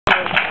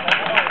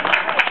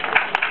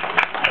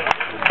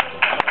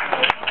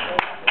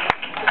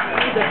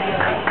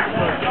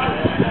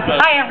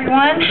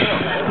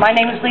My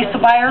name is Lisa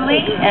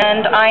Bierly,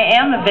 and I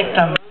am a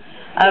victim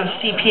of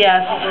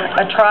CPS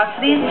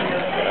atrocities.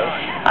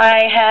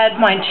 I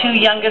had my two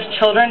youngest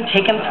children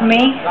taken from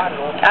me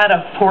out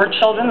of 4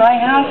 children I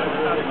have.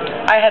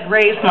 I had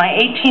raised my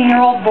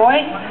 18-year-old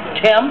boy,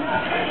 Tim,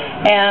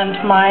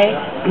 and my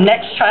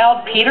next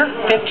child, Peter,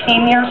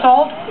 15 years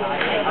old.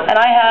 And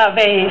I have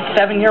a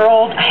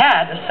 7-year-old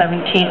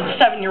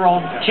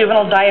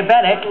juvenile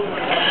diabetic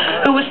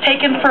who was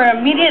taken for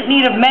immediate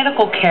need of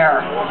medical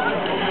care.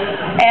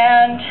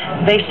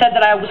 And they said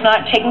that I was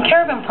not taking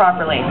care of him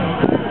properly.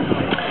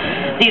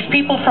 These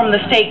people from the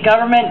state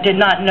government did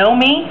not know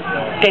me.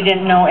 They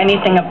didn't know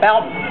anything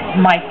about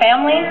my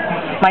family,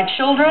 my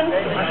children.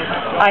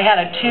 I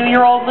had a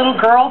 2-year-old little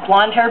girl,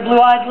 blonde-haired,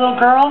 blue-eyed little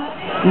girl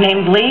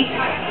named Lee.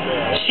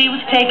 She was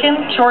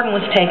taken. Jordan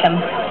was taken.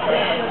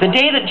 The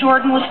day that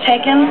Jordan was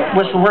taken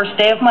was the worst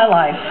day of my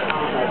life.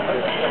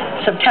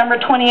 September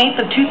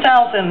 28th of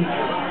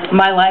 2000,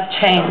 my life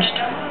changed.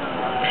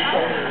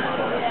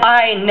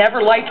 I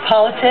never liked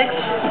politics,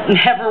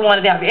 never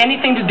wanted to have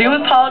anything to do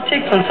with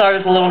politics since I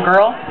was a little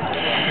girl.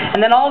 And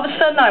then all of a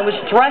sudden I was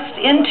thrust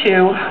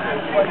into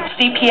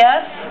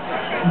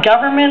CPS,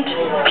 government,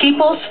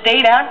 people,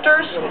 state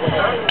actors,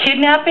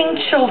 kidnapping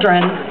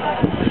children,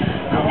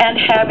 and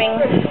having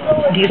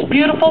these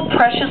beautiful,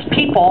 precious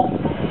people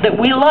that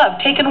we love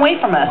taken away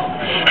from us.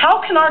 How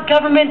can our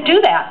government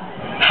do that?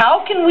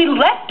 How can we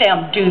let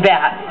them do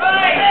that?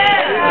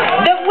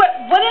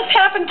 What has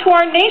happened to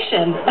our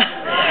nation?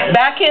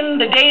 Back in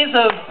the days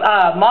of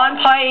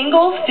Monpie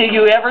Ingalls, do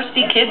you ever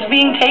see kids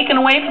being taken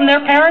away from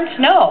their parents?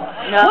 No.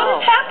 What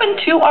has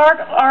happened to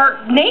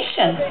our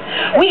nation?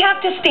 We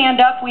have to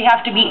stand up. We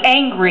have to be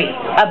angry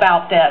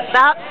about this.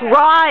 That's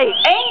right.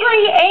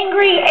 Angry,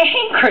 angry,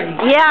 angry.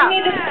 Yeah.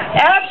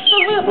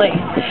 Absolutely.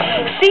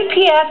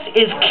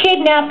 CPS is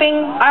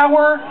kidnapping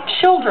our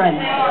children.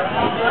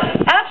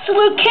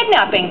 Absolute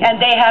kidnapping.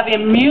 And they have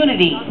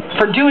immunity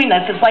for doing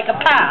this. It's like a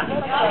pass.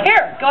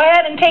 Here, go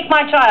ahead and take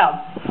my child.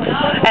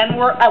 And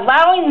we're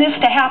allowing this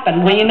to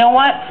happen. Well, you know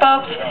what,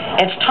 folks?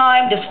 It's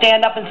time to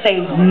stand up and say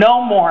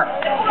no more.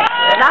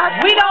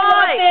 We don't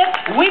want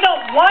this. We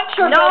don't want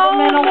your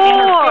governmental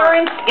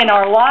interference in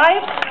our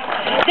lives.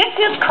 This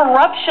is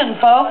corruption,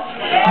 folks.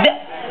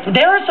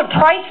 There is a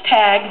price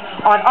tag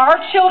on our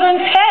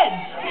children's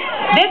heads.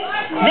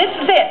 This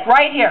is it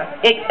right here.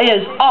 It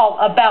is all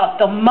about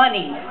the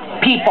money,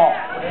 people.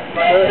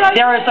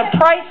 There is a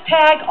price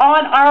tag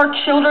on our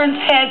children's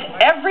heads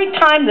every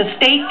time the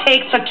state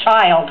takes a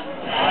child.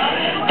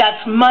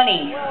 That's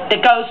money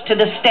that goes to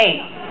the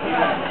state.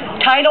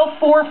 Title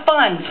IV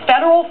funds,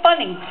 federal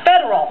funding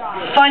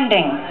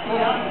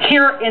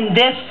here in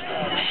this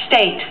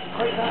state.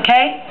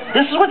 Okay?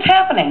 This is what's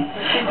happening.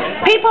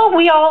 People,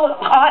 we all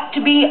ought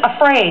to be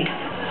afraid.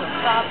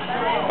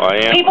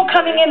 People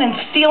coming in and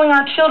stealing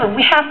our children.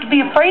 We have to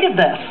be afraid of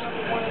this.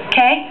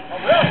 Okay?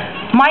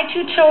 My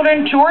 2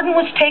 children, Jordan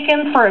was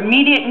taken for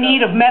immediate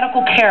need of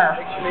medical care.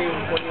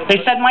 They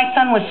said my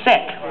son was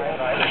sick.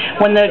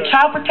 When the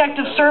Child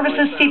Protective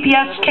Services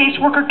CPS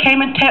caseworker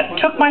came and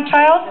took my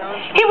child,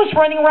 he was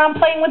running around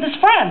playing with his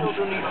friends.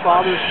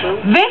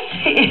 This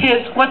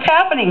is what's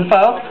happening,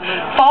 folks.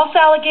 False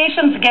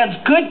allegations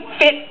against good,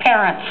 fit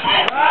parents.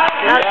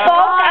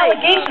 False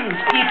allegations,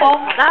 people.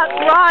 That's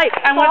right.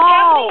 And what's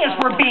happening is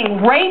we're being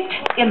raped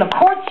in the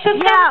court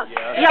system,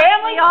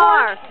 family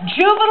courts,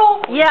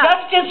 juvenile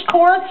justice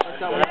courts.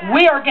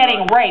 We are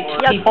getting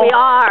raped, people. Yes, we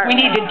are. We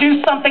need to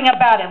do something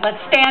about it. Let's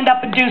stand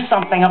up and do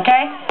something,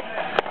 okay?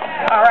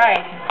 All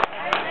right.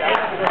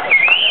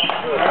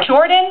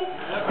 Jordan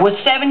was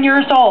 7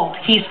 years old.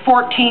 He's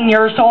 14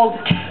 years old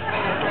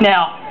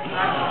now.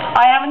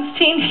 I haven't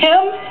seen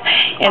him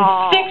in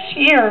 6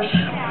 years.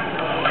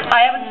 I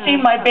haven't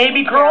seen my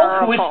baby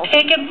girl who was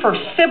taken for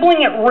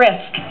sibling at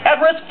risk. At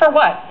risk for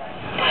what?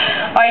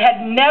 I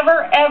had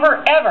never,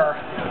 ever, ever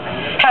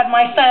had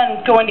my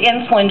son go into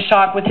insulin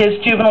shock with his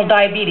juvenile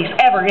diabetes,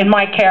 ever in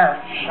my care.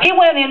 He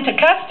went into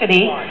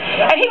custody,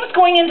 and he was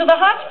going into the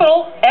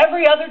hospital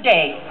every other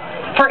day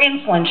for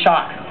insulin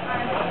shock.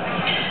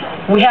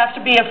 We have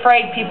to be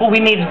afraid, people.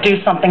 We need to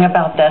do something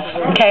about this,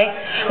 okay?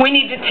 We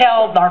need to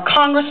tell our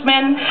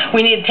congressmen.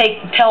 We need to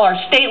tell our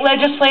state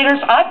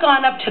legislators. I've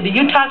gone up to the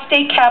Utah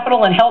State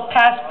Capitol and helped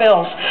pass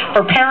bills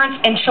for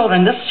parents and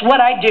children. This is what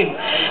I do.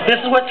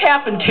 This is what's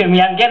happened to me.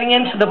 I'm getting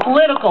into the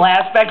political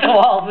aspect of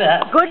all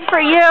this. Good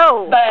for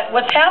you. But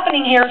what's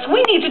happening here is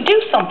we need to do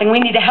something. We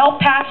need to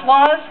help pass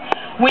laws.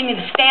 We need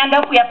to stand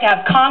up. We have to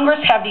have Congress,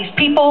 have these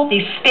people,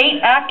 these state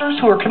actors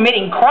who are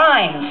committing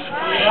crimes.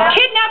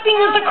 Kidnapping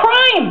is a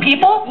crime,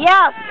 people.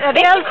 Yes,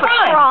 it is a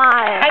crime.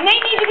 And they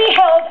need to be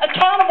held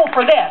accountable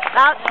for this.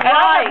 That's and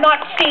I have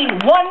not seen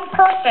one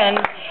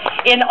person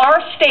in our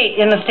state,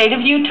 in the state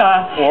of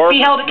Utah, be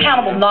held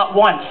accountable, not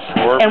once,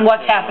 in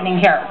what's happening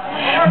here.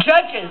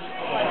 Judges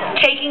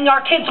taking our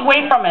kids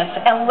away from us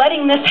and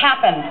letting this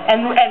happen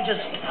and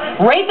just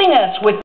raping us with